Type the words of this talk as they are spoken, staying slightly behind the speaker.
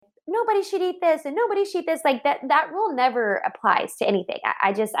nobody should eat this and nobody should eat this. Like that rule never applies to anything.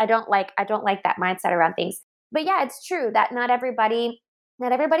 I don't like that mindset around things. But yeah, it's true that not everybody's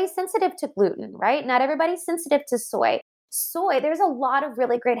sensitive to gluten, right? Not everybody's sensitive to soy. There's a lot of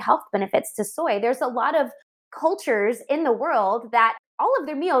really great health benefits to soy. There's a lot of cultures in the world that all of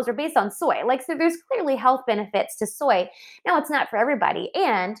their meals are based on soy. Like, so there's clearly health benefits to soy. Now, it's not for everybody.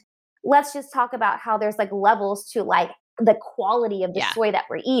 And let's just talk about how there's like levels to like the quality of the soy that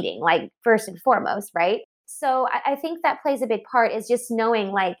we're eating, like first and foremost, right? So I think that plays a big part, is just knowing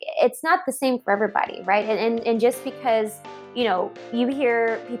like it's not the same for everybody, right? And just because, you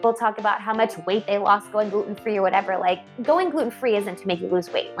hear people talk about how much weight they lost going gluten-free or whatever, like going gluten-free isn't to make you lose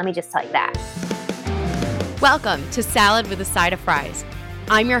weight. Let me just tell you that. Welcome to Salad with a Side of Fries.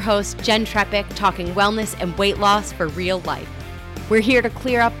 I'm your host, Jen Trepic, talking wellness and weight loss for real life. We're here to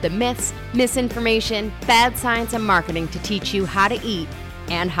clear up the myths, misinformation, bad science, and marketing to teach you how to eat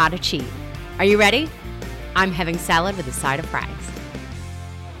and how to cheat. Are you ready? I'm having salad with a side of fries.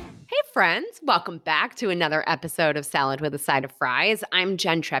 Hey friends, welcome back to another episode of Salad with a Side of Fries. I'm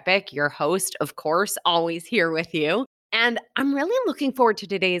Jen Trepic, your host, of course, always here with you. And I'm really looking forward to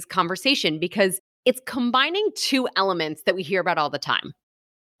today's conversation because it's combining two elements that we hear about all the time.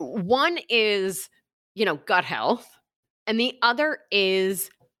 One is, gut health, and the other is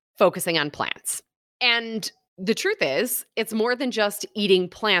focusing on plants. And the truth is, it's more than just eating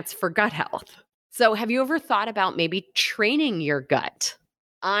plants for gut health. So have you ever thought about maybe training your gut?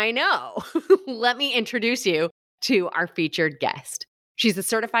 I know. Let me introduce you to our featured guest. She's a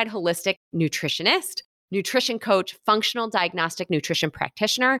certified holistic nutritionist, nutrition coach, functional diagnostic nutrition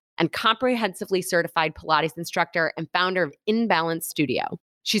practitioner, and comprehensively certified Pilates instructor and founder of InBalance Studio.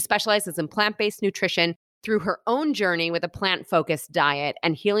 She specializes in plant-based nutrition through her own journey with a plant-focused diet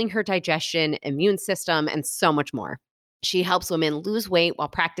and healing her digestion, immune system, and so much more. She helps women lose weight while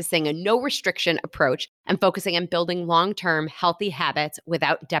practicing a no-restriction approach and focusing on building long-term healthy habits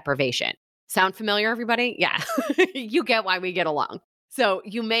without deprivation. Sound familiar, everybody? Yeah, you get why we get along. So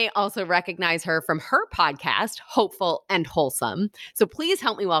you may also recognize her from her podcast, Hopeful and Wholesome. So please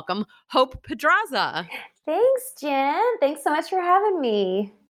help me welcome Hope Pedraza. Thanks, Jen. Thanks so much for having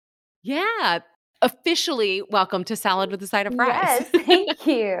me. Yeah, officially welcome to Salad with a Side of Fries. Yes, thank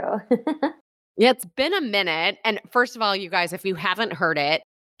you. Yeah, it's been a minute. And first of all, you guys, if you haven't heard it,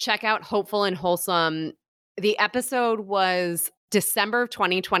 check out Hopeful and Wholesome. The episode was December of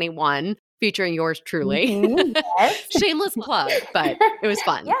 2021. Featuring yours truly. Mm-hmm, yes. Shameless plug, but it was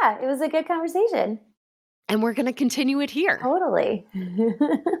fun. Yeah, it was a good conversation. And we're going to continue it here. Totally.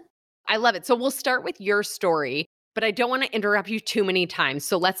 I love it. So we'll start with your story, but I don't want to interrupt you too many times.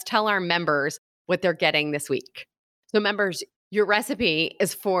 So let's tell our members what they're getting this week. So members, your recipe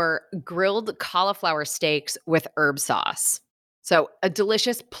is for grilled cauliflower steaks with herb sauce. So a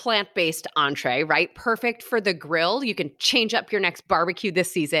delicious plant-based entree, right? Perfect for the grill. You can change up your next barbecue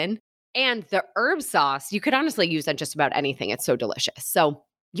this season. And the herb sauce, you could honestly use on just about anything. It's so delicious. So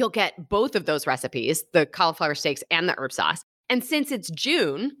you'll get both of those recipes, the cauliflower steaks and the herb sauce. And since it's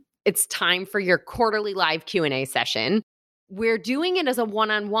June, it's time for your quarterly live Q&A session. We're doing it as a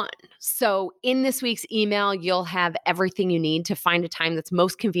one-on-one. So in this week's email, you'll have everything you need to find a time that's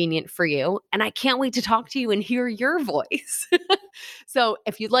most convenient for you. And I can't wait to talk to you and hear your voice. So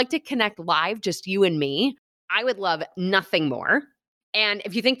if you'd like to connect live, just you and me, I would love nothing more. And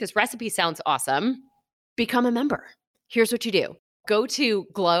if you think this recipe sounds awesome, become a member. Here's what you do. Go to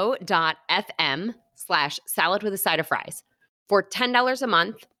glow.fm/salad with a side of fries. For $10 a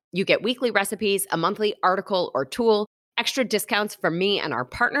month, you get weekly recipes, a monthly article or tool, extra discounts from me and our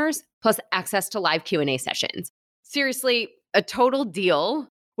partners, plus access to live Q&A sessions. Seriously, a total deal.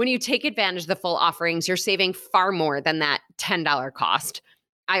 When you take advantage of the full offerings, you're saving far more than that $10 cost.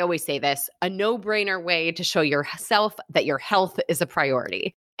 I always say this, a no-brainer way to show yourself that your health is a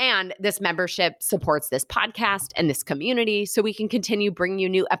priority. And this membership supports this podcast and this community so we can continue bringing you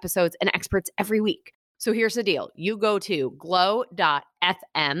new episodes and experts every week. So here's the deal. You go to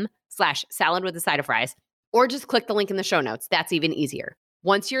glow.fm/salad with a side of fries, or just click the link in the show notes. That's even easier.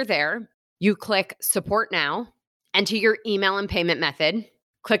 Once you're there, you click support now, enter your email and payment method,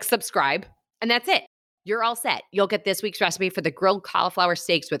 click subscribe, and that's it. You're all set. You'll get this week's recipe for the grilled cauliflower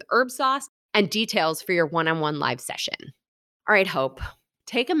steaks with herb sauce and details for your one-on-one live session. All right, Hope,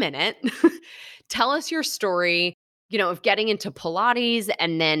 take a minute. Tell us your story, of getting into Pilates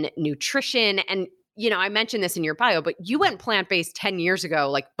and then nutrition. And, I mentioned this in your bio, but you went plant-based 10 years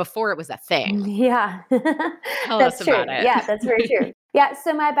ago, like before it was a thing. Yeah. Tell us about it. Yeah, that's very true. Yeah,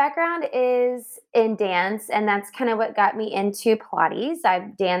 so my background is in dance, and that's kind of what got me into Pilates.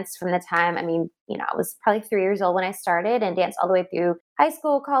 I've danced from the time, I was probably 3 years old when I started and danced all the way through high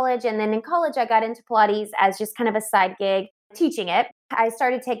school, college. And then in college, I got into Pilates as just kind of a side gig, teaching it. I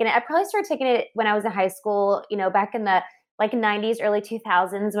started taking it. I probably started taking it when I was in high school, back in the like 90s, early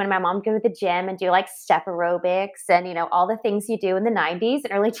 2000s, when my mom would go to the gym and do like step aerobics and, all the things you do in the 90s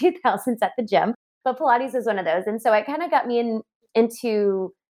and early 2000s at the gym. But Pilates is one of those. And so it kind of got me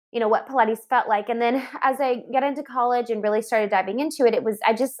into, what Pilates felt like. And then as I got into college and really started diving into it,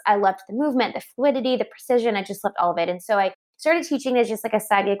 I loved the movement, the fluidity, the precision. I just loved all of it. And so I started teaching as just like a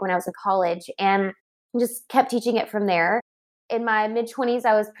side gig when I was in college and just kept teaching it from there. In my mid 20s,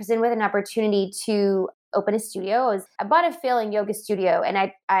 I was presented with an opportunity to open a studio. I bought a failing yoga studio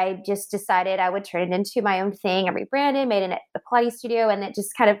and I just decided I would turn it into my own thing. I rebranded, made it a Pilates studio, and it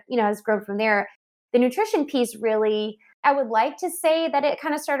just kind of, has grown from there. The nutrition piece really, I would like to say that it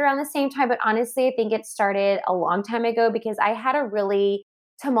kind of started around the same time, but honestly, I think it started a long time ago because I had a really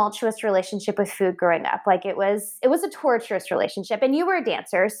tumultuous relationship with food growing up. Like it was a torturous relationship. And you were a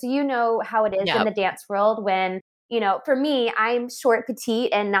dancer, so you know how it is in Yep. the dance world when, for me, I'm short,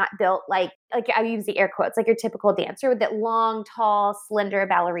 petite, and not built like I use the air quotes, like your typical dancer with that long, tall, slender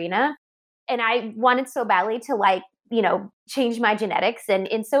ballerina. And I wanted so badly to change my genetics.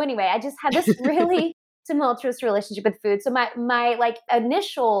 And so anyway, I just had this really tumultuous relationship with food. So my like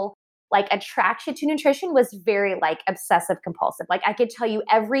initial like attraction to nutrition was very like obsessive compulsive. Like I could tell you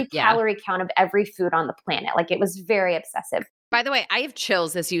every Yeah. calorie count of every food on the planet. Like it was very obsessive. By the way, I have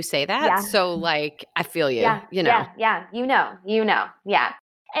chills as you say that. Yeah. So like, I feel you, Yeah. Yeah. Yeah. Yeah.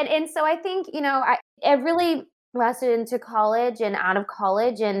 And so I think, it really lasted into college and out of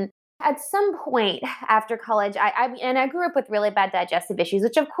college. And at some point after college, I grew up with really bad digestive issues,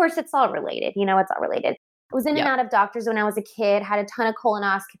 which of course it's all related. It's all related. I was in and Yep. out of doctors when I was a kid, had a ton of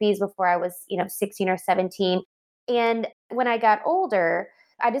colonoscopies before I was, 16 or 17. And when I got older,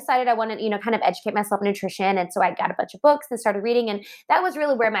 I decided I wanted, kind of educate myself in nutrition. And so I got a bunch of books and started reading. And that was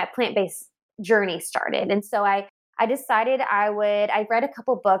really where my plant-based journey started. And so I decided I read a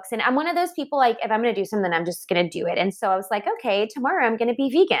couple books, and I'm one of those people, like, if I'm going to do something, I'm just going to do it. And so I was like, okay, tomorrow I'm going to be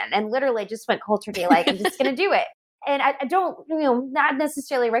vegan, and literally just went cold turkey. Like, I'm just going to do it. And I don't, not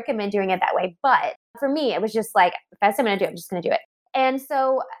necessarily recommend doing it that way. But for me, it was just like, if that's what I'm going to do, I'm just going to do it. And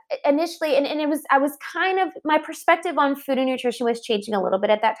so initially, and I was kind of, my perspective on food and nutrition was changing a little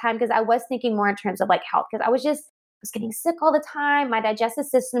bit at that time because I was thinking more in terms of like health, because I was getting sick all the time. My digestive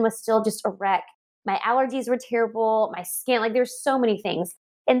system was still just a wreck. My allergies were terrible. My skin, like there's so many things.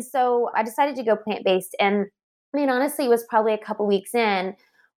 And so I decided to go plant-based. And I mean, honestly, it was probably a couple weeks in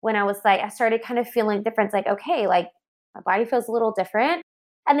when I was like, I started kind of feeling difference, like, okay, like my body feels a little different.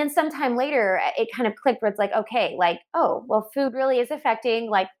 And then sometime later, it kind of clicked where it's like, okay, like, oh, well, food really is affecting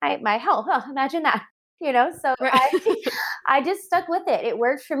like my health. Huh, imagine that, So Right. I just stuck with it. It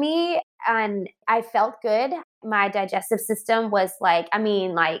worked for me, and I felt good. My digestive system was like, I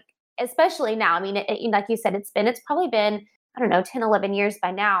mean, like, especially now. I mean, like you said, it's probably been, I don't know, 10, 11 years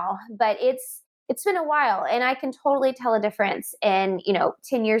by now, but it's been a while, and I can totally tell a difference in,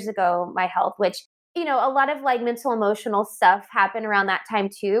 10 years ago, my health, which, a lot of like mental, emotional stuff happened around that time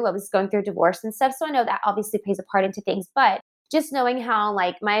too. I was going through divorce and stuff. So I know that obviously plays a part into things, but just knowing how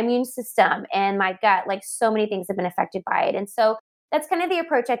like my immune system and my gut, like so many things have been affected by it. And so that's kind of the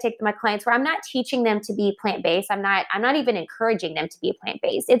approach I take to my clients, where I'm not teaching them to be plant-based. I'm not even encouraging them to be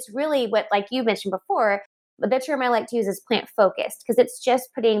plant-based. It's really what, like you mentioned before, but the term I like to use is plant-focused, because it's just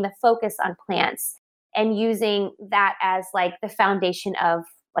putting the focus on plants and using that as like the foundation of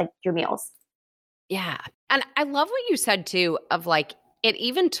like your meals. Yeah. And I love what you said too of like, it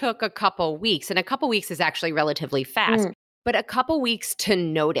even took a couple weeks, and a couple weeks is actually relatively fast, Mm, but a couple weeks to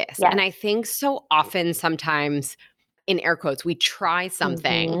notice. And yes. I think so often, sometimes in air quotes, we try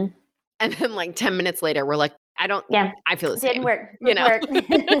something Mhm. and then like 10 minutes later, we're like, Yeah. I feel the Didn't same, work. you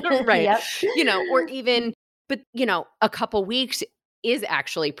Didn't know? work. Right. Yep. Or even, but a couple weeks is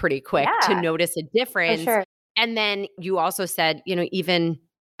actually pretty quick to Yeah, notice a for difference. sure. And then you also said, even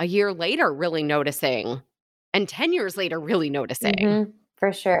a year later, really noticing, and 10 years later, really noticing. Mhm.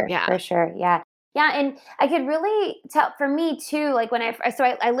 For sure, Yeah. for sure, yeah. Yeah, and I could really tell for me too, like when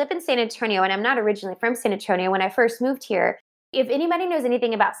I live in San Antonio, and I'm not originally from San Antonio. When I first moved here, if anybody knows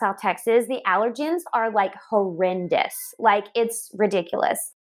anything about South Texas, the allergens are like horrendous. Like it's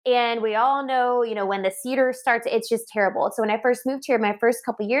ridiculous. And we all know, when the cedar starts, it's just terrible. So when I first moved here, my first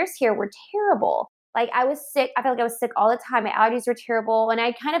couple years here were terrible. Like I was sick. I felt like I was sick all the time. My allergies were terrible. And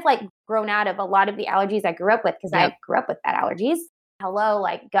I kind of like grown out of a lot of the allergies I grew up with, because I Yep. grew up with bad allergies. Hello,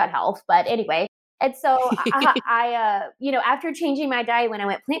 like gut health. But anyway, and so after changing my diet when I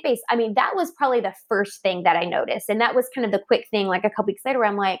went plant based, I mean, that was probably the first thing that I noticed. And that was kind of the quick thing. Like a couple weeks later,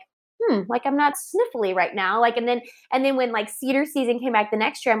 I'm like, like I'm not sniffly right now. Like, and then when like cedar season came back the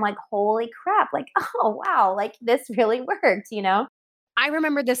next year, I'm like, holy crap, like, oh wow, like this really worked. I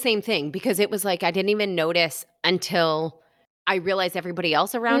remember the same thing because it was like I didn't even notice until I realized everybody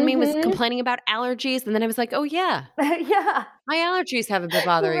else around me was Mm-hmm. complaining about allergies, and then I was like, "Oh, yeah, Yeah. my allergies haven't been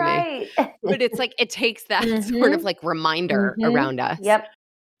bothering me." Right. But it's like it takes that sort of, Mm-hmm. like, reminder Mm-hmm. around us. Yep.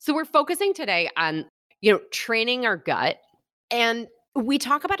 So we're focusing today on, training our gut, and we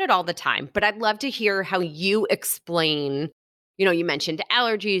talk about it all the time, but I'd love to hear how you explain, you mentioned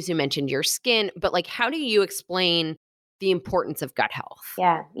allergies, you mentioned your skin, but, like, how do you explain the importance of gut health?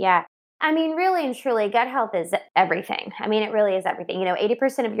 Yeah, yeah. I mean, really and truly, gut health is everything. I mean, it really is everything.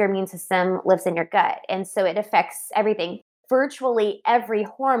 80% of your immune system lives in your gut. And so it affects everything. Virtually every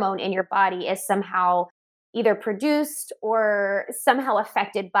hormone in your body is somehow either produced or somehow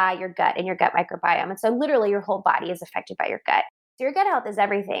affected by your gut and your gut microbiome. And so literally your whole body is affected by your gut. So your gut health is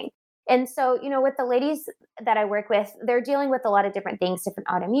everything. And so, with the ladies that I work with, they're dealing with a lot of different things, different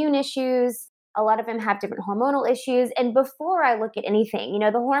autoimmune issues, a lot of them have different hormonal issues. And before I look at anything,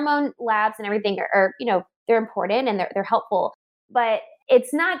 the hormone labs and everything are they're important and they're helpful, but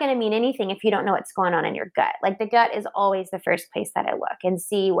it's not going to mean anything if you don't know what's going on in your gut. Like the gut is always the first place that I look and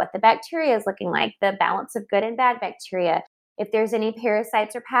see what the bacteria is looking like, the balance of good and bad bacteria, if there's any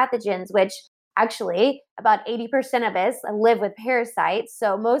parasites or pathogens, which actually about 80% of us live with parasites.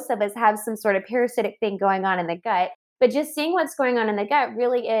 So most of us have some sort of parasitic thing going on in the gut. But just seeing what's going on in the gut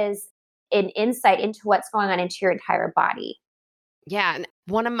really is an insight into what's going on into your entire body. Yeah, and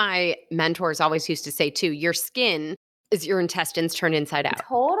one of my mentors always used to say too, your skin is your intestines turned inside out.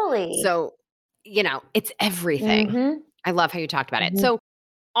 Totally. So, it's everything. Mhm. I love how you talked about it. Mhm. So,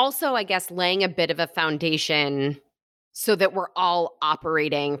 also, I guess laying a bit of a foundation so that we're all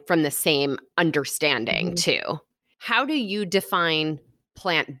operating from the same understanding Mhm. too. How do you define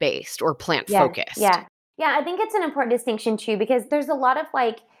plant-based or Yeah. plant-focused? Yeah. Yeah, I think it's an important distinction too because there's a lot of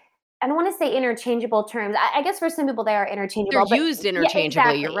like I don't want to say interchangeable terms. I guess for some people they are They're interchangeable, but used yeah,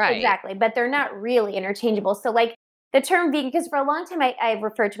 interchangeably, you're exactly, right. exactly. But they're not really interchangeable. So like the term vegan, because for a long time I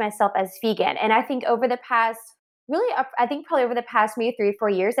referred to myself as vegan, and I think over the past really, I think probably over the past maybe 3 or 4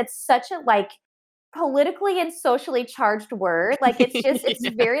 years, it's such a like politically and socially charged word. Like it's Yeah,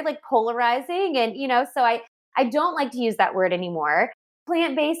 very like polarizing, and so I don't like to use that word anymore.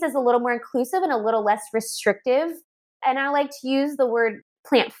 Plant based is a little more inclusive and a little less restrictive, and I like to use the word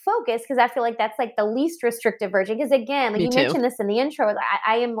plant focused because I feel like that's like the least restrictive version. Because again, like me you too. mentioned this in the intro,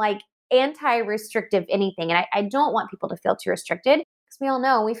 I am like anti-restrictive anything, and I don't want people to feel too restricted because we all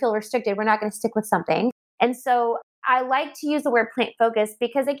know when we feel restricted, we're not going to stick with something. And so I like to use the word plant focused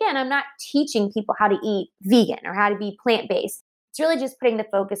because again, I'm not teaching people how to eat vegan or how to be plant based. It's really just putting the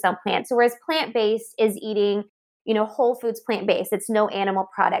focus on plants. So whereas plant based is eating, whole foods plant based, it's no animal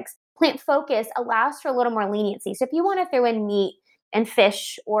products. Plant focused allows for a little more leniency. So if you want to throw in meat and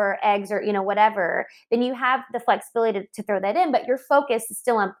fish or eggs or whatever, then you have the flexibility to throw that in, but your focus is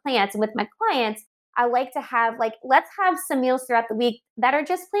still on plants. And with my clients, I like to have like let's have some meals throughout the week that are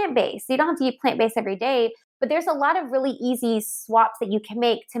just plant based. You don't have to eat plant based every day, but there's a lot of really easy swaps that you can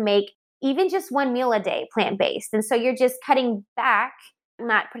make to make even just one meal a day plant based. And so you're just cutting back,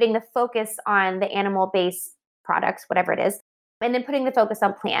 not putting the focus on the animal based products, whatever it is, and then putting the focus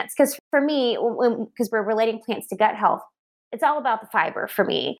on plants. Because for me, because we're relating plants to gut health, it's all about the fiber for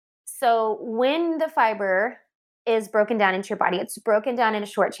me. So when the fiber is broken down into your body, it's broken down into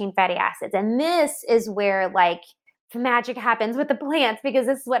short chain fatty acids. And this is where like the magic happens with the plants because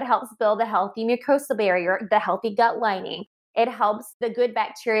this is what helps build a healthy mucosal barrier, the healthy gut lining. It helps the good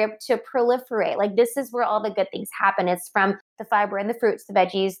bacteria to proliferate. Like this is where all the good things happen. It's from the fiber and the fruits, the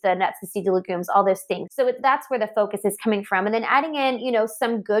veggies, the nuts, the seeds, the legumes, all those things. So that's where the focus is coming from. And then adding in,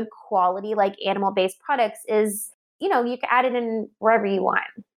 some good quality like animal-based products is, you can add it in wherever you want.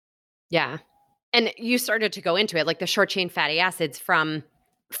 Yeah. And you started to go into it, like the short chain fatty acids from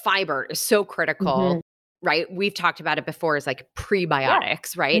fiber is so critical, Mhm. right? We've talked about it before as like Yeah.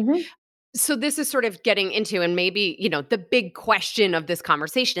 prebiotics, right? Mhm. So this is sort of getting into, and maybe, the big question of this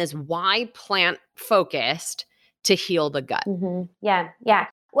conversation is why plant focused to heal the gut? Yeah, yeah.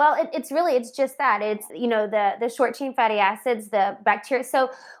 Well, it's just that it's the short chain fatty acids, the bacteria. So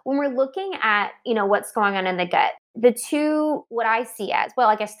when we're looking at what's going on in the gut, the two what I see as well,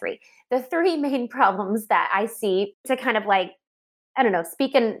 I guess three. The three main problems that I see to kind of like I don't know,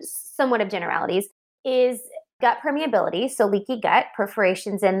 speak in somewhat of generalities, is gut permeability, so leaky gut,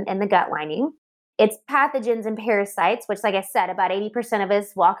 perforations in the gut lining. It's pathogens and parasites, which, like I said, about 80% of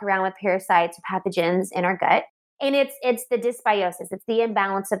us walk around with parasites or pathogens in our gut. And it's the dysbiosis, it's the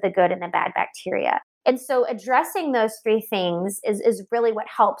imbalance of the good and the bad bacteria. And so addressing those three things is really what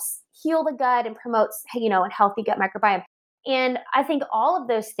helps heal the gut and promotes, a healthy gut microbiome. And I think all of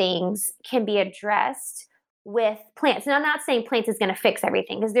those things can be addressed with plants. And I'm not saying plants is going to fix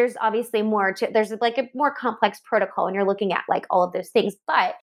everything, because there's obviously more to, there's like a more complex protocol and you're looking at like all of those things.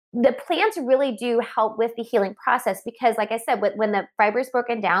 But the plants really do help with the healing process, because like I said, when the fiber is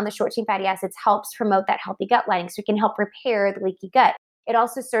broken down, the short chain fatty acids helps promote that healthy gut lining, so it can help repair the leaky gut. It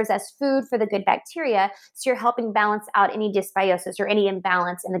also serves as food for the good bacteria, so you're helping balance out any dysbiosis or any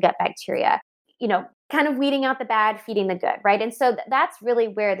imbalance in the gut bacteria, kind of weeding out the bad, feeding the good, right? And so that's really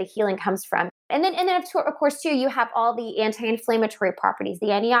where the healing comes from. And then of course too, you have all the anti-inflammatory properties, the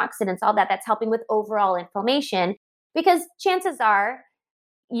antioxidants, all that's helping with overall inflammation, because chances are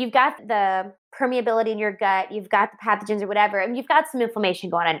you've got the permeability in your gut, you've got the pathogens or whatever, and you've got some inflammation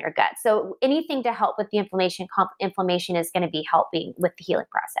going on in your gut. So anything to help with the inflammation is going to be helping with the healing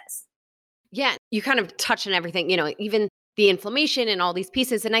process. Yeah, you kind of touch on everything, even the inflammation and all these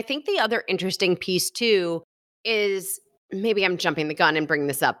pieces. And I think the other interesting piece too is, maybe I'm jumping the gun and bringing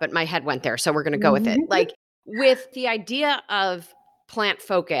this up, but my head went there. So we're going to go with it. Mhm. Like with the idea of plant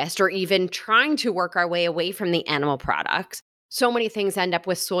focused, or even trying to work our way away from the animal products, so many things end up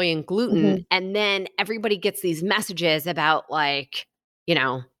with soy and gluten. Mhm. And then everybody gets these messages about like, you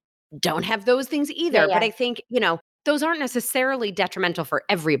know, don't have those things Yeah, either. But yeah. I think, those aren't necessarily detrimental for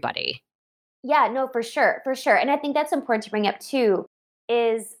everybody. Yeah, no, for sure, for sure. And I think that's important to bring up too,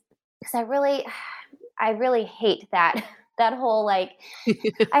 is because I really hate that that whole like,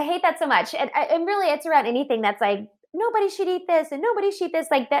 I hate that so much. And really, it's around anything that's like nobody should eat this and nobody should eat this.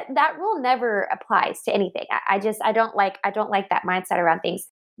 Like that rule never applies to anything. I don't like that mindset around things.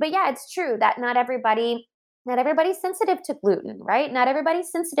 But yeah, it's true that not everybody's sensitive to gluten, right? Not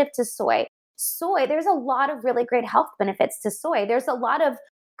everybody's sensitive to soy. Soy, there's a lot of really great health benefits to soy. There's a lot of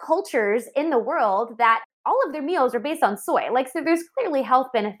cultures in the world that all of their meals are based on soy. Like, so there's clearly health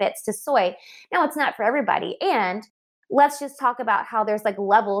benefits to soy. Now, it's not for everybody. And let's just talk about how there's like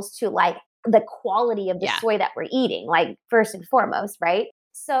levels to like the quality of the Yeah, soy that we're eating, like first and foremost, right?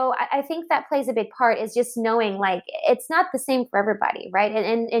 So I think that plays a big part, is just knowing like it's not the same for everybody, right?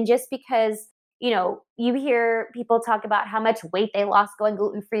 And just because you hear people talk about how much weight they lost going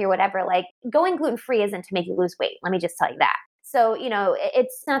gluten free or whatever, like going gluten free isn't to make you lose weight. Let me just tell you that. So,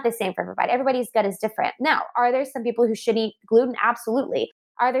 it's not the same for everybody. Everybody's gut is different. Now, are there some people who should eat gluten? Absolutely.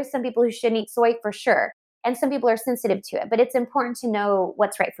 Are there some people who shouldn't eat soy? For sure. And some people are sensitive to it, but it's important to know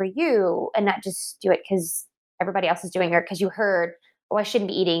what's right for you and not just do it because everybody else is doing it, or because you heard, oh, I shouldn't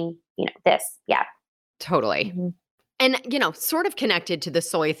be eating, this. Yeah. totally. Hmm. And, sort of connected to the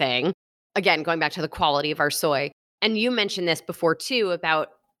soy thing, again, going back to the quality of our soy. And you mentioned this before too about,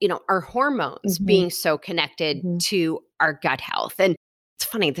 our hormones Hmm. being so connected Hmm. to our gut health. And it's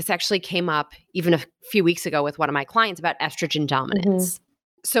funny, this actually came up even a few weeks ago with one of my clients about estrogen Hmm. dominance.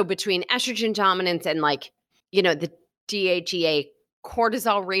 So between estrogen dominance and like, the DHEA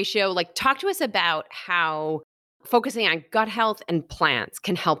cortisol ratio, like talk to us about how focusing on gut health and plants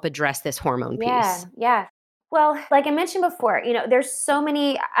can help address this hormone Yeah. piece. Yeah. Well, like I mentioned before, there's so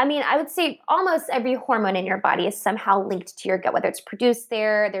many. I mean, I would say almost every hormone in your body is somehow linked to your gut, whether it's produced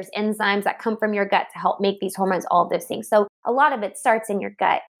there, there's enzymes that come from your gut to help make these hormones, all of those things. So a lot of it starts in your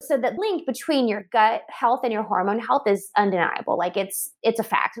gut. So the link between your gut health and your hormone health is undeniable. Like it's a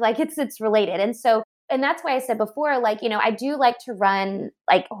fact. Like it's related. And that's why I said before, like, I do like to run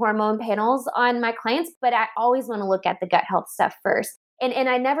like hormone panels on my clients, but I always want to look at the gut health stuff first. And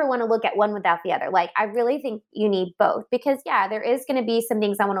I never want to look at one without the other. Like, I really think you need both, because yeah, there is going to be some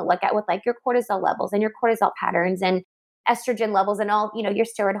things I want to look at with like your cortisol levels and your cortisol patterns and estrogen levels and all, your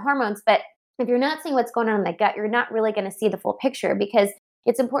steroid hormones. But if you're not seeing what's going on in the gut, you're not really going to see the full picture, because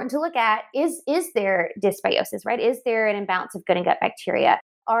it's important to look at, is there dysbiosis, right? Is there an imbalance of gut and gut bacteria?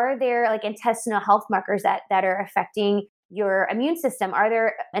 Are there like intestinal health markers that are affecting your immune system? Are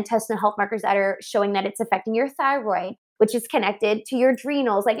there intestinal health markers that are showing that it's affecting your thyroid, which is connected to your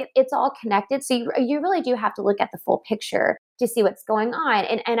adrenals? Like it's all connected. So you really do have to look at the full picture to see what's going on.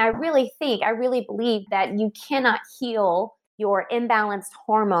 And I really believe that you cannot heal your imbalanced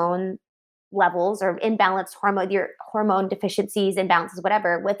hormone levels or imbalanced hormone, your hormone deficiencies, imbalances,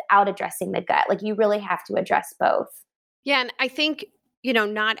 whatever, without addressing the gut. Like you really have to address both. Yeah, and I think,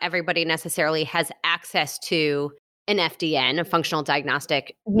 not everybody necessarily has access to an FDN, a functional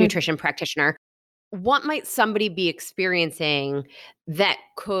diagnostic Mhm. nutrition practitioner. What might somebody be experiencing that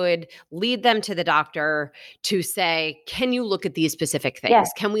could lead them to the doctor to say, can you look at these specific Yeah, things?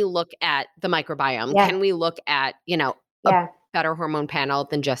 Can we look at the microbiome? yeah, Can we look at, a yeah. better hormone panel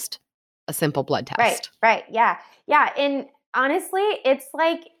than just a simple blood Right, test? right. Yeah. Yeah. And honestly, it's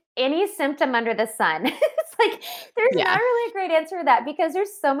like Any symptom under the sun. It's like there's not Yeah. really a great answer to that because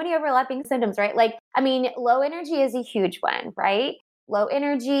there's so many overlapping symptoms, right? Like, I mean, low energy is a huge one, right? Low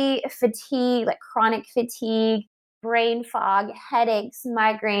energy, fatigue, like chronic fatigue, brain fog, headaches,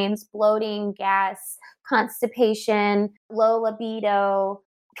 migraines, bloating, gas, constipation, low libido,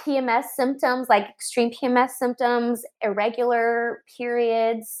 PMS symptoms like extreme PMS symptoms, irregular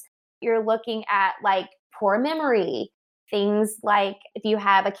periods. You're looking at like poor memory, things like if you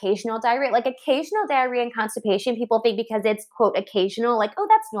have occasional diarrhea, like occasional diarrhea and constipation, people think because it's quote occasional, like, oh,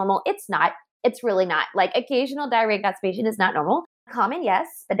 that's normal. It's not. It's really not. Like occasional diarrhea and constipation is not normal. Common,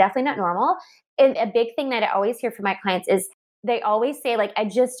 yes, but definitely not normal. And a big thing that I always hear from my clients is they always say, like, I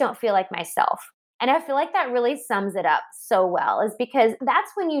just don't feel like myself. And I feel like that really sums it up so well, is because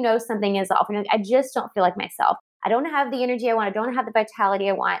that's when you know something is off. And you're like, I just don't feel like myself. I don't have the energy I want. I don't have the vitality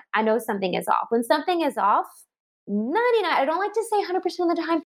I want. I know something is off. When something is off, 99, I don't like to say 100% of the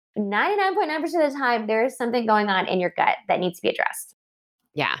time, 99.9% of the time, there is something going on in your gut that needs to be addressed.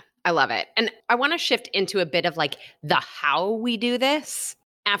 Yeah, I love it. And I want to shift into a bit of like the how we do this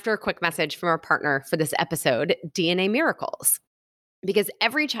after a quick message from our partner for this episode, DNA Miracles. Because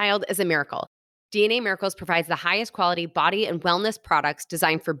every child is a miracle. DNA Miracles provides the highest quality body and wellness products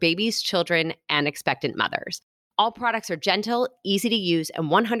designed for babies, children, and expectant mothers. All products are gentle, easy to use, and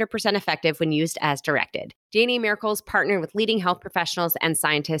 100% effective when used as directed. DNA Miracles partner with leading health professionals and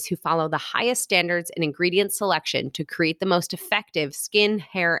scientists who follow the highest standards in ingredient selection to create the most effective skin,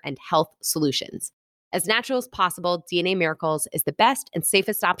 hair, and health solutions. As natural as possible, DNA Miracles is the best and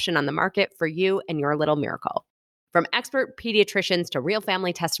safest option on the market for you and your little miracle. From expert pediatricians to real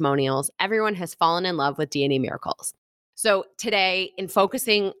family testimonials, everyone has fallen in love with DNA Miracles. So today, in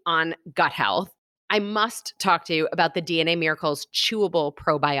focusing on gut health, I must talk to you about the DNA Miracles chewable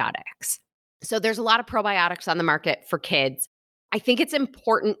probiotics. So there's a lot of probiotics on the market for kids. I think it's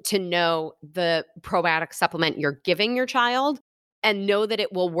important to know the probiotic supplement you're giving your child and know that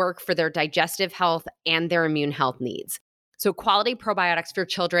it will work for their digestive health and their immune health needs. So quality probiotics for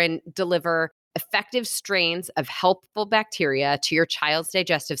children deliver effective strains of helpful bacteria to your child's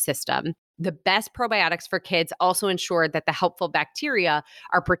digestive system. The best probiotics for kids also ensure that the helpful bacteria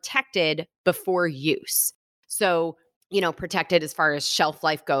are protected before use. So, protected as far as shelf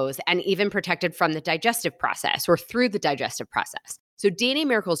life goes, and even protected from the digestive process or through the digestive process. So DNA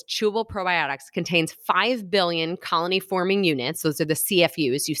Miracles chewable probiotics contains 5 billion colony-forming units, those are the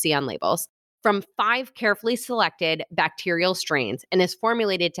CFUs you see on labels, from 5 carefully selected bacterial strains and is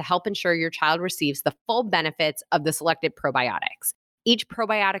formulated to help ensure your child receives the full benefits of the selected probiotics. Each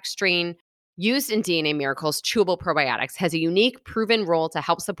probiotic strain used in DNA Miracles chewable probiotics has a unique proven role to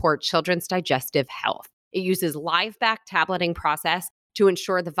help support children's digestive health. It uses live back tableting process to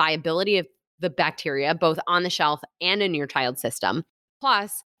ensure the viability of the bacteria both on the shelf and in your child's system.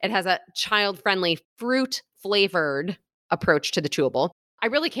 Plus, it has a child-friendly fruit-flavored approach to the chewable. I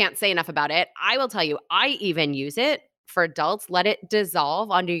really can't say enough about it. I will tell you, I even use it for adults. Let it dissolve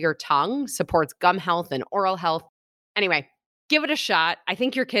under your tongue, supports gum health and oral health. Anyway, give it a shot. I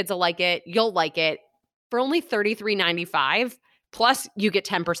think your kids will like it. You'll like it. For only $33.95, plus you get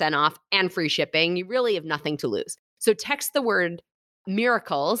 10% off and free shipping. You really have nothing to lose. So text the word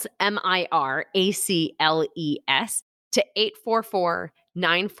miracles, MIRACLES, to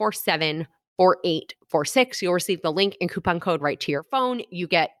 844-947-4846. You'll receive the link and coupon code right to your phone. You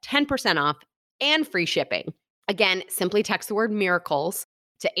get 10% off and free shipping. Again, simply text the word miracles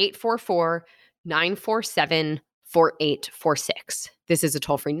to 844-947-4846. This is a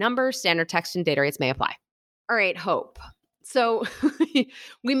toll-free number. Standard text and data rates may apply. All right, Hope. So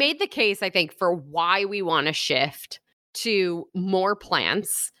we made the case, I think, for why we want to shift to more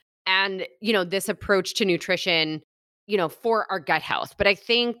plants and, this approach to nutrition, for our gut health. But I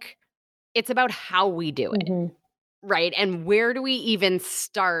think it's about how we do it. Mm-hmm. Right. And where do we even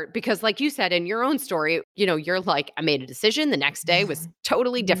start? Because like you said in your own story, you're like, I made a decision. The next day was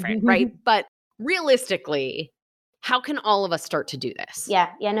totally different. Right. But realistically, how can all of us start to do this?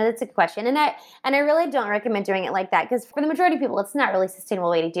 Yeah, no, that's a good question. And I really don't recommend doing it like that because for the majority of people, it's not really a sustainable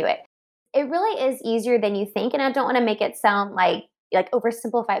way to do it. It really is easier than you think. And I don't want to make it sound like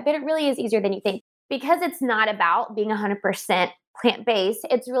oversimplified, but it really is easier than you think because it's not about being 100% plant-based.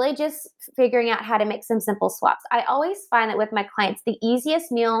 It's really just figuring out how to make some simple swaps. I always find that with my clients, the easiest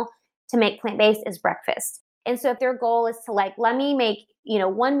meal to make plant-based is breakfast. And so if their goal is to let me make,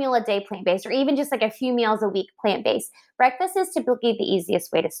 one meal a day plant-based or even just like a few meals a week plant-based, breakfast is typically the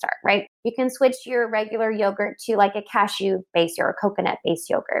easiest way to start, right? You can switch your regular yogurt to like a cashew-based or a coconut-based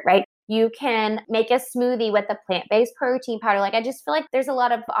yogurt, right? You can make a smoothie with a plant-based protein powder. I just feel like there's a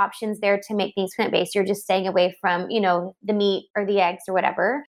lot of options there to make things plant-based. You're just staying away from, the meat or the eggs or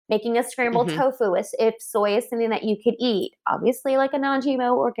whatever. Making a scrambled Hmm. tofu if soy is something that you could eat, obviously like a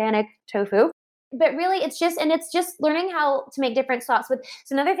non-GMO organic tofu. But really it's just learning how to make different swaps with.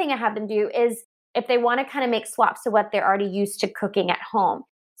 So another thing I have them do is if they want to kind of make swaps to what they're already used to cooking at home.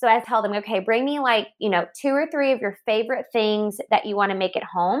 So I tell them, okay, bring me like, 2 or 3 of your favorite things that you want to make at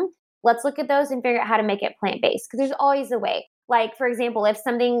home. Let's look at those and figure out how to make it plant-based because there's always a way. Like, for example, if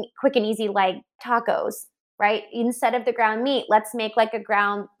something quick and easy like tacos, right? Instead of the ground meat, let's make like a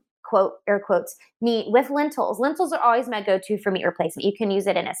ground quote air quotes meat with lentils. Lentils are always my go-to for meat replacement. You can use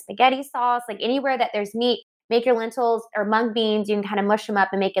it in a spaghetti sauce, like anywhere that there's meat. Make your lentils or mung beans. You can kind of mush them up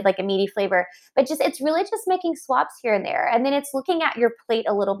and make it like a meaty flavor. But it's really just making swaps here and there. And then it's looking at your plate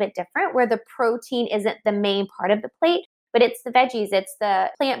a little bit different, where the protein isn't the main part of the plate, but it's the veggies, it's the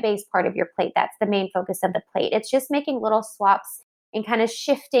plant-based part of your plate. That's the main focus of the plate. It's just making little swaps and kind of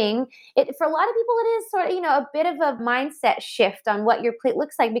shifting it. For a lot of people, it is sort of, a bit of a mindset shift on what your plate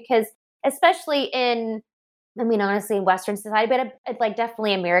looks like because especially honestly, in Western society, but like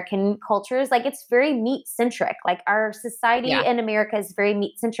definitely American cultures, like it's very meat centric. Like our society Yeah. in America is very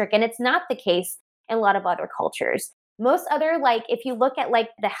meat centric, and it's not the case in a lot of other cultures. Most other, like if you look at like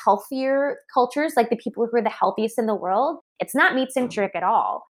the healthier cultures, like the people who are the healthiest in the world, it's not meat centric at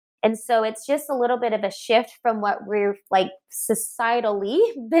all. And so it's just a little bit of a shift from what we're like societally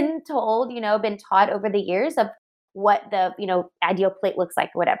been told, been taught over the years of what the, ideal plate looks like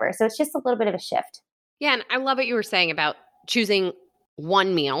or whatever. So it's just a little bit of a shift. Yeah. And I love what you were saying about choosing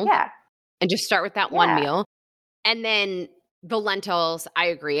one meal Yeah. and just start with that one Yeah. meal. And then the lentils, I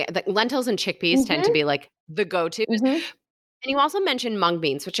agree. The lentils and chickpeas tend to Mhm. be like the go-tos. Mhm. And you also mentioned mung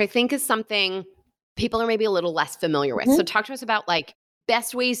beans, which I think is something people are maybe a little less familiar with. So Mhm. talk to us about like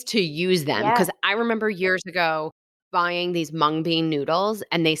best ways to use them. Yeah. Because I remember years ago buying these mung bean noodles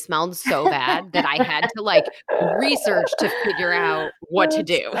and they smelled so bad that I had to like research to figure out what to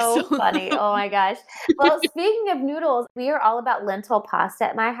That's do. so So funny. Oh my gosh. Well, speaking of noodles, we are all about lentil pasta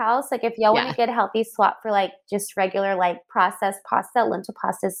at my house. Like if y'all want to yeah. get a healthy swap for like just regular like processed pasta, lentil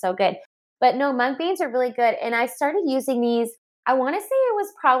pasta is so good. But no, mung beans are really good. And I started using these, I want to say it was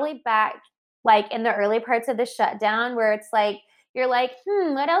probably back like in the early parts of the shutdown where it's like, you're like,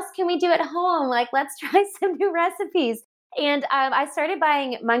 what else can we do at home? Like, let's try some new recipes. And I started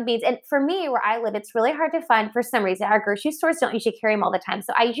buying mung beans. And for me, where I live, it's really hard to find for some reason. Our grocery stores don't usually carry them all the time.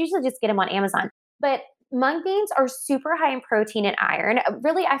 So I usually just get them on Amazon. But mung beans are super high in protein and iron.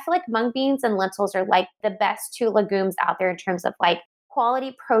 Really, I feel like mung beans and lentils are like the best two legumes out there in terms of like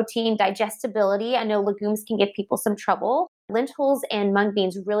quality protein, digestibility. I know legumes can give people some trouble. Lentils and mung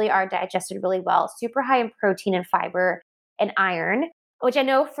beans really are digested really well, super high in protein and fiber and iron, which I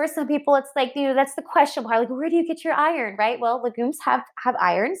know for some people it's like, that's the question why, like, where do you get your iron, right? Well, legumes have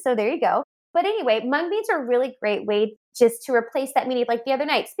iron, so there you go. But anyway, mung beans are a really great way just to replace that meat. Like the other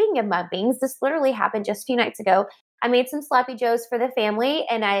night, speaking of mung beans, this literally happened just a few nights ago. I made some sloppy joes for the family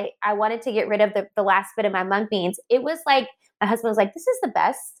and I wanted to get rid of the last bit of my mung beans. It was like my husband was like, "This is the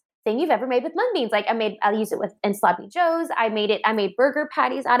best thing you've ever made with mung beans." Like I use it with in sloppy joes. I made burger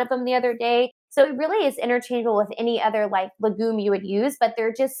patties out of them the other day. So it really is interchangeable with any other like legume you would use, but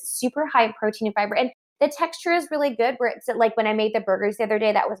they're just super high in protein and fiber. And the texture is really good where it's like when I made the burgers the other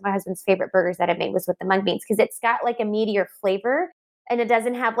day, that was my husband's favorite burgers that I made was with the mung beans because it's got like a meatier flavor and it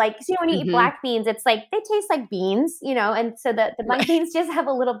doesn't have like, when you eat Hmm. black beans, it's like they taste like beans, and so the mung Right. beans just have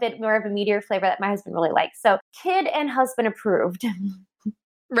a little bit more of a meatier flavor that my husband really likes. So kid and husband approved.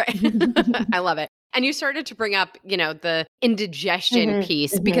 Right. I love it. And you started to bring up, the indigestion Hmm.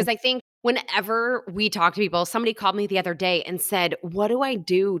 piece Hmm. because I think whenever we talk to people, somebody called me the other day and said, "What do I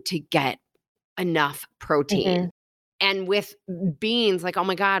do to get enough protein?" Hmm. And with beans, like, "Oh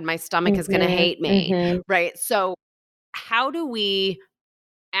my God, my stomach is going to Hmm. hate me." Hmm. Right? So, how do we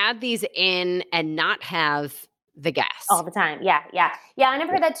add these in and not have the gas? All the time. Yeah, yeah. Yeah, and I've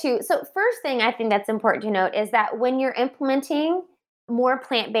heard that too. So first thing I think that's important to note is that when you're implementing more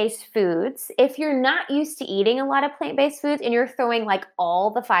plant-based foods, if you're not used to eating a lot of plant-based foods and you're throwing like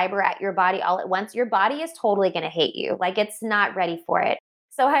all the fiber at your body all at once, your body is totally going to hate you. Like it's not ready for it.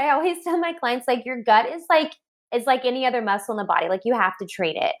 So I always tell my clients like your gut is like any other muscle in the body. Like you have to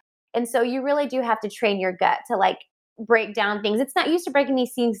train it. And so you really do have to train your gut to like break down things. It's not used to breaking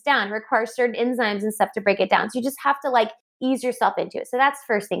these things down. It requires certain enzymes and stuff to break it down. So you just have to like ease yourself into it. So that's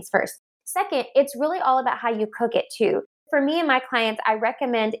first things first. Second, it's really all about how you cook it too. For me and my clients, I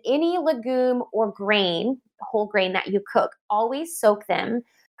recommend any legume or grain, whole grain that you cook, always soak them,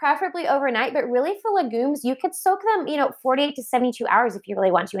 preferably overnight. But really for legumes, you could soak them, 48 to 72 hours if you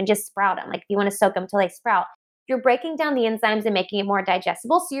really want to, and just sprout them. Like if you want to soak them till they sprout, you're breaking down the enzymes and making it more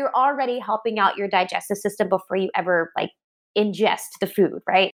digestible. So you're already helping out your digestive system before you ever like ingest the food,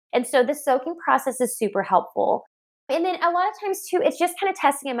 right? And so the soaking process is super helpful. And then a lot of times too, it's just kind of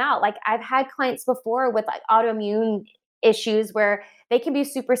testing them out. Like I've had clients before with like autoimmune issues where they can be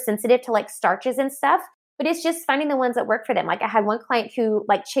super sensitive to like starches and stuff, but it's just finding the ones that work for them. Like I had one client who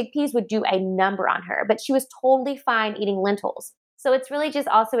like chickpeas would do a number on her, but she was totally fine eating lentils. So it's really just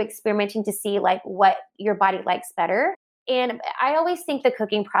also experimenting to see like what your body likes better. And I always think the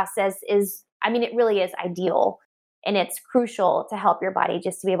cooking process is, I mean, it really is ideal and it's crucial to help your body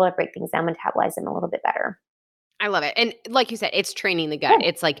just to be able to break things down, metabolize them a little bit better. I love it. And like you said, it's training the gut. Yeah.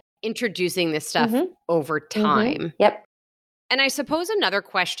 It's like introducing this stuff Mhm. over Mhm. time. Yep. And I suppose another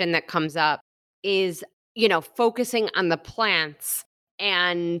question that comes up is, focusing on the plants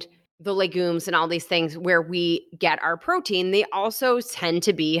and the legumes and all these things where we get our protein, they also tend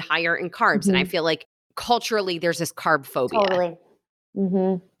to be higher in carbs. And I Mhm. feel like culturally there's this carb phobia. Totally.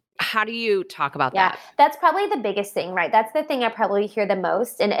 Mhm. How do you talk about Yeah, that? that's probably the biggest thing, right? That's the thing I probably hear the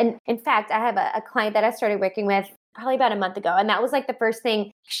most. And in fact, I have a client that I started working with probably about a month ago. And that was like the first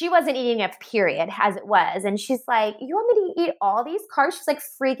thing. She wasn't eating enough, period, as it was. And she's like, "You want me to eat all these carbs?" She's like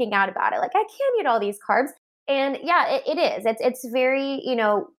freaking out about it. Like, I can't eat all these carbs. And yeah, it is. It's very,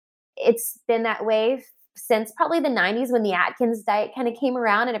 it's been that way since probably the 90s when the Atkins diet kind of came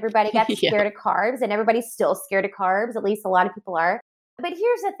around and everybody got Yeah. scared of carbs, and everybody's still scared of carbs. At least a lot of people are. But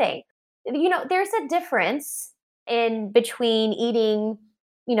here's the thing, there's a difference in between eating,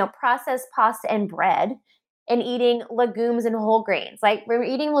 processed pasta and bread and eating legumes and whole grains. Like when we're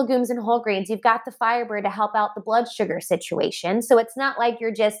eating legumes and whole grains, you've got the fiber to help out the blood sugar situation. So it's not like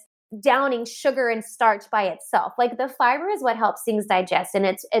you're just downing sugar and starch by itself. Like the fiber is what helps things digest, and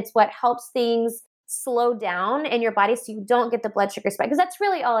it's what helps things slow down in your body so you don't get the blood sugar spike, because that's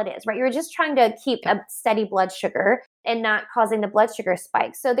really all it is, right? You're just trying to keep Yep. a steady blood sugar and not causing the blood sugar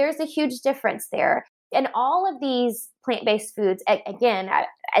spike. So there's a huge difference there. And all of these plant-based foods, again,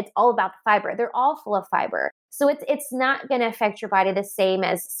 it's all about the fiber. They're all full of fiber. So it's not going to affect your body the same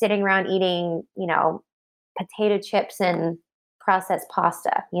as sitting around eating, potato chips and processed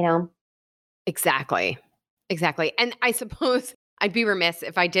pasta. Exactly. Exactly. And I suppose I'd be remiss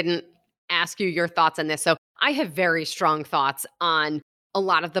if I didn't ask you your thoughts on this. So I have very strong thoughts on a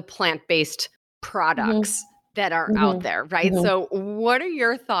lot of the plant-based Mhm. products that are out Mhm. there, right? Mhm. So what are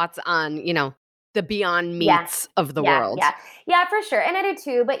your thoughts on, the Beyond Yeah. Meats of the Yeah, world? yeah. Yeah, for sure. And I do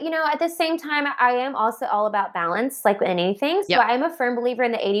too. But at the same time, I am also all about balance, like with anything. So Yep. I'm a firm believer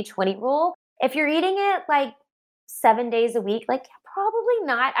in the 80-20 rule. If you're eating it like 7 days a week, like probably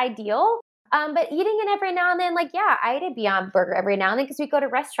not ideal. But eating it every now and then, like, yeah, I eat a Beyond Burger every now and then because we go to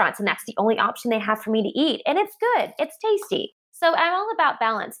restaurants and that's the only option they have for me to eat. And it's good, it's tasty. So I'm all about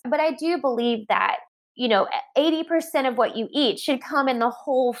balance. But I do believe that 80% of what you eat should come in the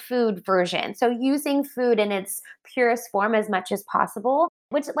whole food version. So using food in its purest form as much as possible,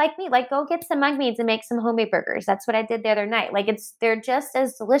 which like me, like go get some mung beans and make some homemade burgers. That's what I did the other night. Like they're just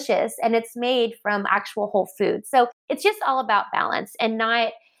as delicious and it's made from actual whole food. So it's just all about balance and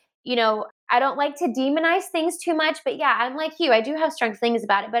not, I don't like to demonize things too much, but yeah, I'm like you. I do have strong feelings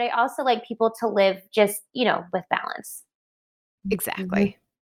about it, but I also like people to live just, with balance. Mhm. Exactly.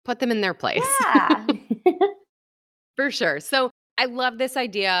 Put them in their place. Yeah. For sure. So I love this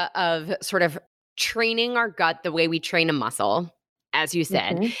idea of sort of training our gut the way we train a muscle, as you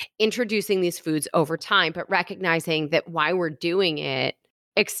said, Mhm. introducing these foods over time, but recognizing that while we're doing it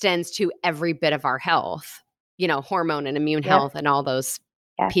extends to every bit of our health, hormone and immune health Yep. and all those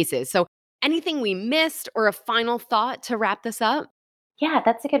Yeah. pieces. So anything we missed or a final thought to wrap this up? Yeah,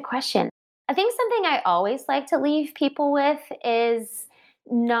 that's a good question. I think something I always like to leave people with is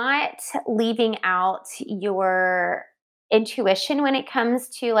not leaving out your intuition when it comes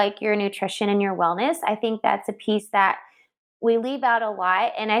to like your nutrition and your wellness. I think that's a piece that we leave out a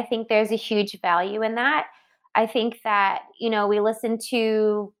lot. And I think there's a huge value in that. I think that, we listen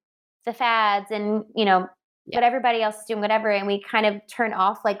to the fads and, Yeah. what everybody else is doing, whatever, and we kind of turn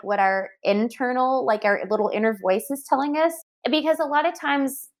off like what our internal, like our little inner voice is telling us. Because a lot of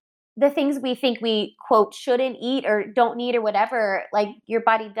times the things we think we quote shouldn't eat or don't need or whatever, like your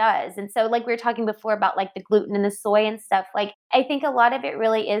body does. And so like we were talking before about like the gluten and the soy and stuff, like I think a lot of it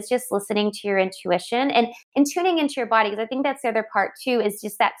really is just listening to your intuition and tuning into your body. Because I think that's the other part too, is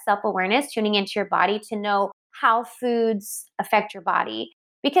just that self-awareness, tuning into your body to know how foods affect your body.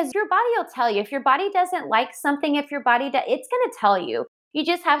 Because your body will tell you if your body doesn't like something, if your body does, it's going to tell you. You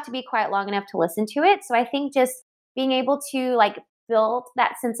just have to be quiet long enough to listen to it. So I think just being able to like build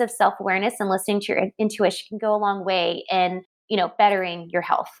that sense of self-awareness and listening to your intuition can go a long way in, bettering your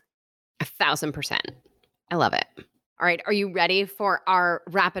health. 1,000%. I love it. All right. Are you ready for our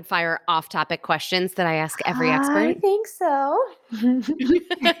rapid fire off topic questions that I ask every I expert? think so.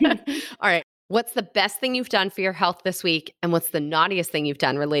 All right. What's the best thing you've done for your health this week? And what's the naughtiest thing you've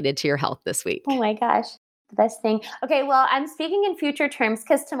done related to your health this Oh week? my gosh. The best thing. Okay, well, I'm speaking in future terms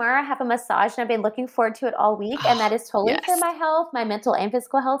because tomorrow I have a massage and I've been looking forward to it all week. And that Oh, is totally for yes. my health, my mental and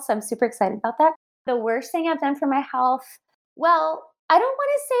physical health. So I'm super excited about that. The worst thing I've done for my health, well, I don't want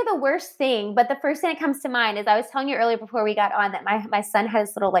to say the worst thing, but the first thing that comes to mind is I was telling you earlier before we got on that my son had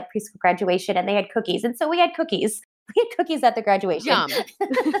his little like preschool graduation and they had cookies. And so we had cookies. We had cookies at the graduation. Yum.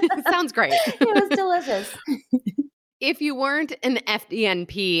 Sounds great. It was delicious. If you weren't an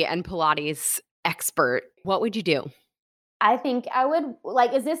FDNP and Pilates expert, what would you do? I think I would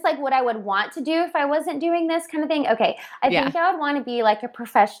like, is this like what I would want to do if I wasn't doing this kind of thing? Okay. I Yeah, think I would want to be like a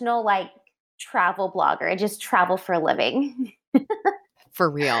professional, like travel blogger and just travel for a living. for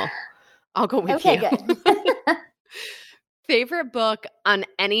real. I'll go with Okay, you. good. Favorite book on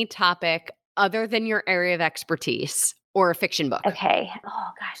any topic other than your area of expertise or a fiction book? Okay. Oh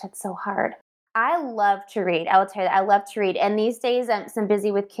gosh, that's so hard. I love to read. I will tell you that I love to read. And these days I'm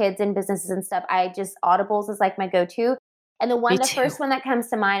busy with kids and businesses and stuff. I just Audibles is like my go-to. And Me the too. first one that comes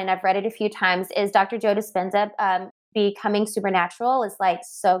to mind, and I've read it a few times, is Dr. Joe Dispenza. Becoming Supernatural is like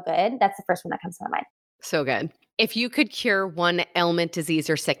so good. That's the first one that comes to my mind. So good. If you could cure one ailment, disease,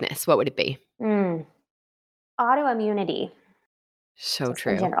 or sickness, what would it be? Mm. Autoimmunity, So just in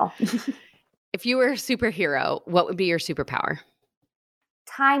true. general. If you were a superhero, what would be your superpower?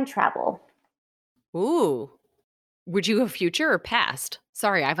 Time travel. Ooh. Would you go future or past?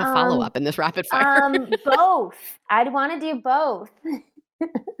 Sorry, I have a Um, follow-up in this rapid fire. Both. I'd want to do both.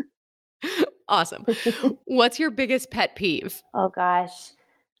 Awesome. What's your biggest pet peeve? Oh gosh.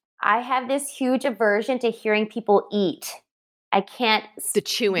 I have this huge aversion to hearing people eat. I can't, The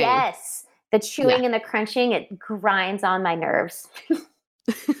chewing. yes, the Yeah. chewing and the crunching, it grinds on my nerves.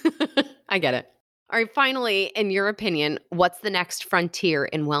 I get it. All right, finally, in your opinion, what's the next frontier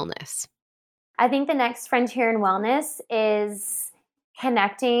in wellness? I think the next frontier in wellness is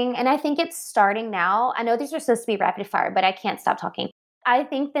connecting, and I think it's starting now. I know these are supposed to be rapid fire, but I can't stop talking. I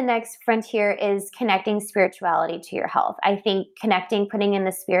think the next frontier is connecting spirituality to your health. I think connecting, putting in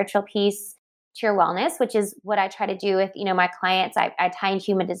the spiritual piece to your wellness, which is what I try to do with my clients. I tie in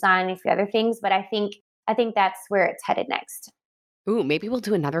human design and a few other things, but I think that's where it's headed next. Ooh, maybe we'll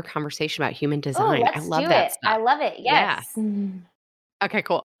do another conversation about human Oh, design. I let's love do that it. I stuff. love it. Yeah. Yes. Okay,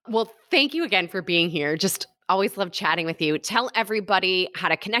 cool. Well, thank you again for being here. Just always love chatting with you. Tell everybody how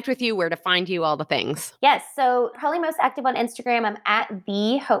to connect with you, where to find you, all the things. Yes. So probably most active on Instagram. I'm at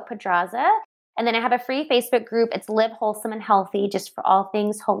the Hope Pedraza. And then I have a free Facebook group. It's Live Wholesome and Healthy, just for all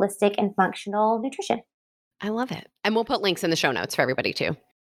things holistic and functional nutrition. I love it. And we'll put links in the show notes for everybody too.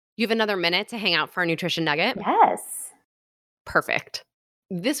 You have another minute to hang out for our nutrition nugget? Yes. Perfect.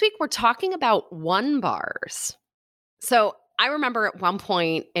 This week we're talking about one bars. So I remember at one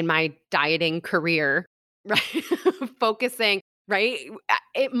point in my dieting career, right, focusing, right?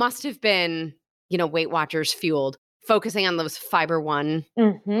 It must have been, Weight Watchers fueled, focusing on those Fiber One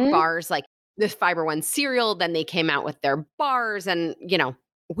Mm-hmm. bars, like this Fiber One cereal. Then they came out with their bars and,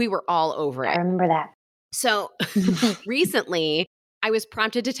 we were all over I it. remember that. So recently I was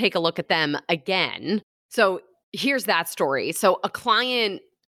prompted to take a look at them again. So here's that story. So a client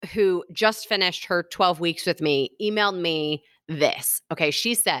who just finished her 12 weeks with me emailed me this. Okay.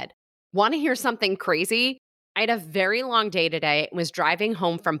 She said, "Want to hear something crazy? I had a very long day today and was driving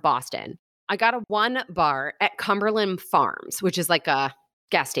home from Boston. I got a one bar at Cumberland Farms, which is like a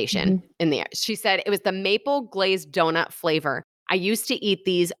gas station Mhm. in the." She said it was the maple glazed donut flavor. I used to eat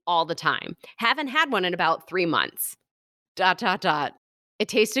these all the time. Haven't had one in about 3 months. ... It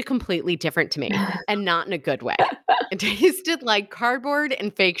tasted completely different to me and not in a good way. It tasted like cardboard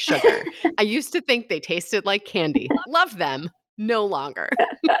and fake sugar. I used to think they tasted like candy. Love them. No longer.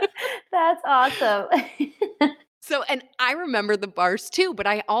 That's awesome. So, and I remember the bars too, but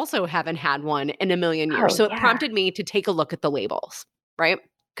I also haven't had one in a million years. Oh, So it yeah. prompted me to take a look at the labels, right?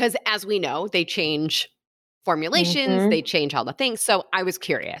 Because as we know, they change formulations, Mhm. they change all the things. So I was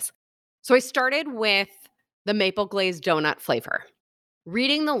curious. So I started with the maple glazed donut flavor.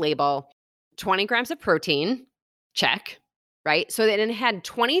 Reading the label, 20 grams of protein, check, right? So then it had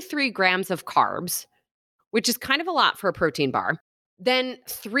 23 grams of carbs, which is kind of a lot for a protein bar. Then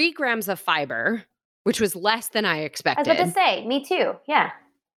 3 grams of fiber, which was less than I I was about to expected. say, me too. Yeah.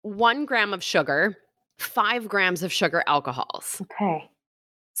 1 gram of sugar, 5 grams of sugar alcohols. Okay.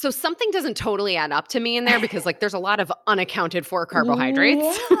 So something doesn't totally add up to me in there because there's a lot of unaccounted for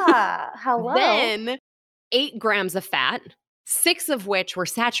carbohydrates. Yeah. Hello. Then 8 grams of fat, 6 of which were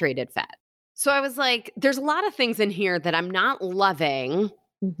saturated fat. So I was like, there's a lot of things in here that I'm not loving,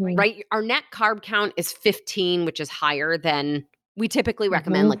 Mhm. right? Our net carb count is 15, which is higher than we typically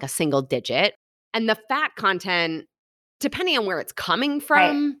recommend, Mhm. like a single digit. And the fat content, depending on where it's coming Right.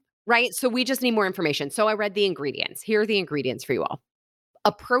 from, right? So we just need more information. So I read the ingredients. Here are the ingredients for you all: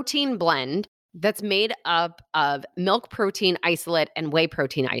 a protein blend that's made up of milk protein isolate and whey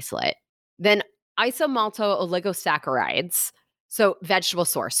protein isolate, then isomalto oligosaccharides, so vegetable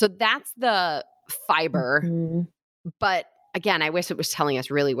source. So that's the fiber, Mhm. but again, I wish it was telling us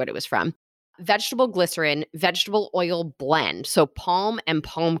really what it was from. Vegetable glycerin, vegetable oil blend, so palm and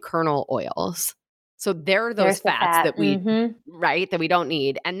palm kernel oils. So there are those There's the fats fat. that we, Mhm. right, that we don't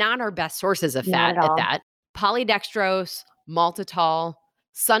need, and not our best sources of Not fat at at all. that. Polydextrose, maltitol,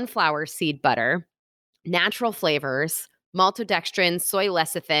 sunflower seed butter, natural flavors, maltodextrin, soy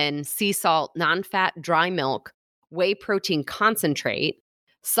lecithin, sea salt, non-fat dry milk, whey protein concentrate,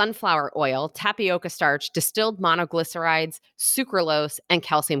 sunflower oil, tapioca starch, distilled monoglycerides, sucralose, and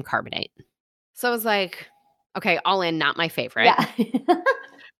calcium carbonate. So I was like, okay, all in, not my favorite, Yeah.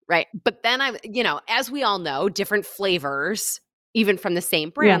 right? But then as we all know, different flavors, even from the same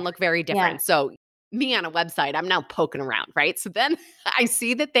Yes. brand, look very Yeah. different. So me on a website, I'm now poking around, right? So then I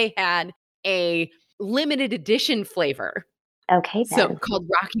see that they had a limited edition flavor. Okay So then. called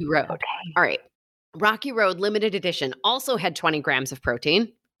Rocky Road. Okay. All right. Rocky Road limited edition also had 20 grams of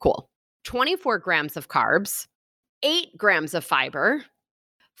protein. Cool. 24 grams of carbs, 8 grams of fiber,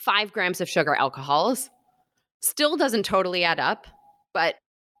 5 grams of sugar alcohols. Still doesn't totally add up, but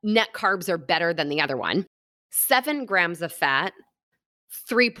net carbs are better than the other one. 7 grams of fat,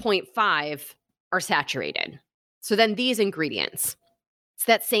 3.5 are saturated. So then these ingredients: it's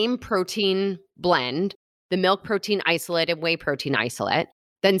that same protein blend, the milk protein isolate and whey protein isolate,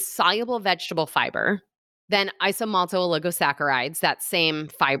 then soluble vegetable fiber, then isomalto oligosaccharides, that same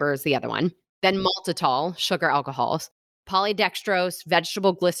fiber as the other one, then maltitol, sugar alcohols, polydextrose,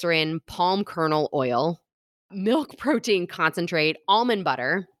 vegetable glycerin, palm kernel oil, milk protein concentrate, almond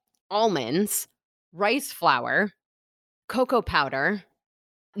butter, almonds, rice flour, cocoa powder,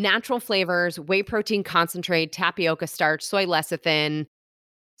 natural flavors, whey protein concentrate, tapioca starch, soy lecithin,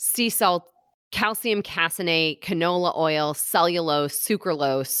 sea salt, calcium caseinate, canola oil, cellulose,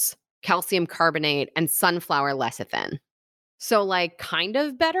 sucralose, calcium carbonate, and sunflower lecithin. So, like, kind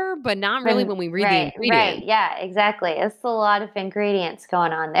of better, but not really when we read the Right, right. ingredient, Yeah, exactly. It's a lot of ingredients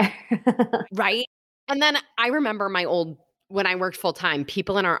going on there. right? And then I remember when I worked full time,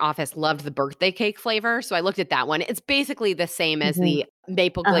 people in our office loved the birthday cake flavor. So I looked at that one. It's basically the same as Mhm. the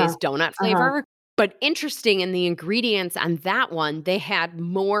maple Uh-huh. glazed donut Uh-huh. flavor. But interesting in the ingredients on that one, they had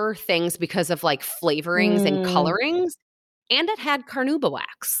more things because of like flavorings and Mm. colorings, and it had carnauba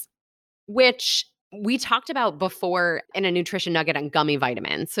wax, which we talked about before in a nutrition nugget on gummy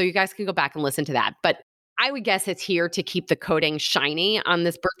vitamins. So you guys can go back and listen to that. But I would guess it's here to keep the coating shiny on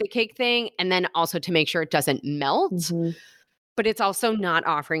this birthday cake thing, and then also to make sure it doesn't melt. Mhm. But it's also not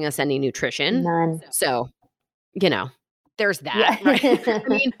offering us any nutrition. None. So, you know, there's that, Yeah. right? I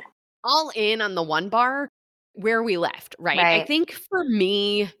mean, all in on the one bar where we left, right? I Right. think for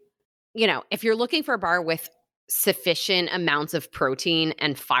me, if you're looking for a bar with sufficient amounts of protein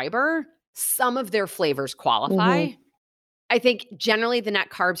and fiber, some of their flavors qualify. Mhm. I think generally the net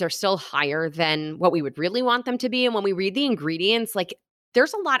carbs are still higher than what we would really want them to be. And when we read the ingredients, like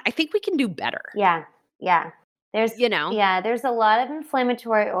there's a lot, I think we can do better, Yeah. Yeah. There's you know? there's a lot of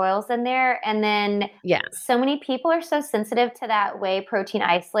inflammatory oils in there, and then Yeah. so many people are so sensitive to that whey protein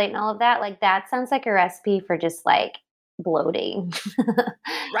isolate and all of that. Like that sounds like a recipe for just like bloating.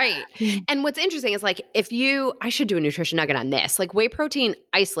 Right. Mm. And what's interesting is like I should do a nutrition nugget on this. Like whey protein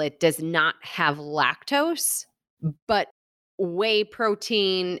isolate does not have lactose, but whey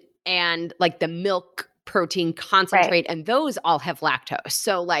protein and like the milk protein Right. concentrate and those all have lactose.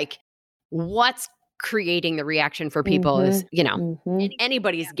 So like what's creating the reaction for people is, Mhm. Mhm.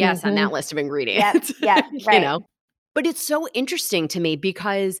 anybody's guess on that Mhm. list of Yep. ingredients, Yep. you Right. know? But it's so interesting to me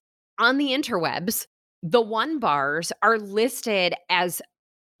because on the interwebs, the one bars are listed as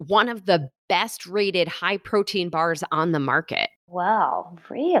one of the best rated high protein bars on the market. Wow.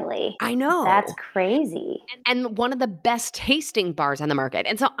 Really? I That's know. crazy. And one of the best tasting bars on the market.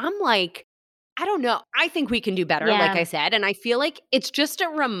 And so I'm like, I don't know. I think we can do better, like I Yeah. said. And I feel like it's just a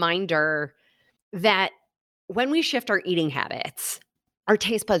reminder that when we shift our eating habits, our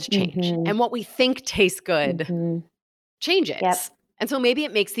taste buds change. Mhm. And what we think tastes good Mhm. Yep. changes. And so maybe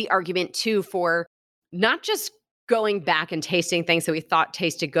it makes the argument too for not just going back and tasting things that we thought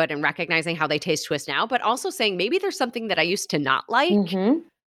tasted good and recognizing how they taste to us now, but also saying maybe there's something that I used to not like Mhm.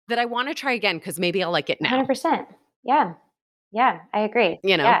 that I want to try again because maybe I'll like it now, 100%. Yeah. Yeah, I agree.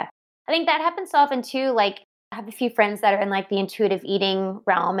 you know? Yeah. I think that happens so often too. Like, I have a few friends that are in like the intuitive eating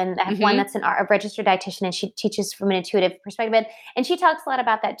realm, and I have one Hmm. that's a registered dietitian, and she teaches from an intuitive perspective. And she talks a lot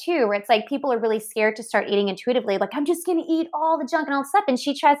about that too, where it's like people are really scared to start eating intuitively. Like, I'm just going to eat all the junk and all the stuff. And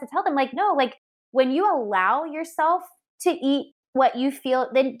she tries to tell them, like, no, like when you allow yourself to eat what you feel,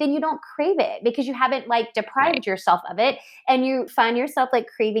 then you don't crave it because you haven't like Right. deprived yourself of it, and you find yourself like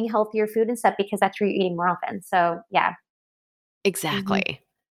craving healthier food and stuff because that's where you're eating more often. So yeah. Mhm. Exactly.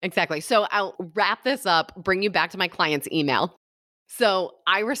 Exactly. So I'll wrap this up, bring you back to my client's email. So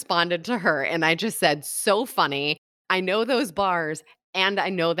I responded to her and I just said, so funny. I know those bars and I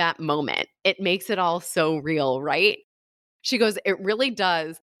know that moment. It makes it all so real, right? She goes, it really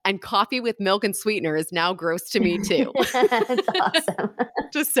does. And coffee with milk and sweetener is now gross to me too. It's awesome.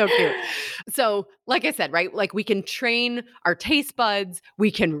 Just so cute. So, like I said, right? Like we can train our taste buds,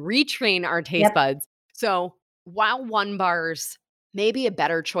 we can retrain our taste Yep, buds. So, while one bars may be a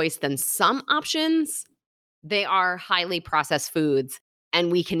better choice than some options, they are highly processed foods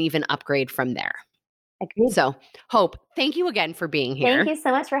and we can even upgrade from there. agreed. So, Hope, thank you again for being Thank here. you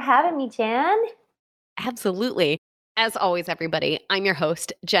so much for having me, Jan. Absolutely. As always, everybody, I'm your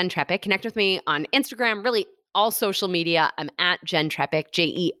host, Jen Trepic. Connect with me on Instagram, really all social media. I'm at Jen Trepic,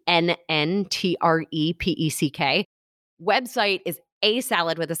 JenNTrepeck. Website is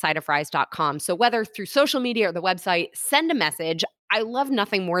asaladwithasideofries.com. So whether through social media or the website, send a message. I love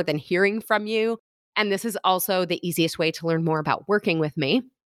nothing more than hearing from you. And this is also the easiest way to learn more about working with me.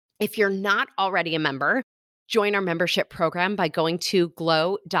 If you're not already a member, join our membership program by going to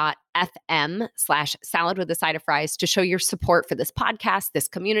glow.fm/salad with a side of fries to show your support for this podcast, this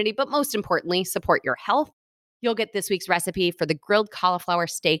community, but most importantly, support your health. You'll get this week's recipe for the grilled cauliflower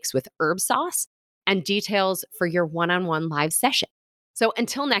steaks with herb sauce and details for your one-on-one live session. So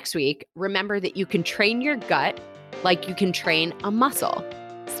until next week, remember that you can train your gut like you can train a muscle.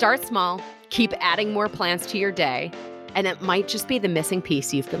 Start small, keep adding more plants to your day, and it might just be the missing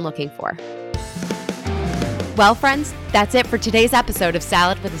piece you've been looking for. Well, friends, that's it for today's episode of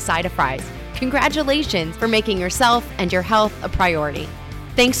Salad with a Side of Fries. Congratulations for making yourself and your health a priority.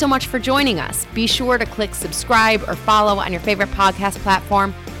 Thanks so much for joining us. Be sure to click subscribe or follow on your favorite podcast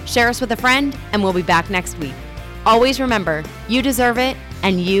platform. Share us with a friend, and we'll be back next week. Always remember, you deserve it,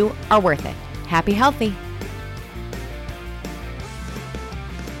 and you are worth it. Happy healthy.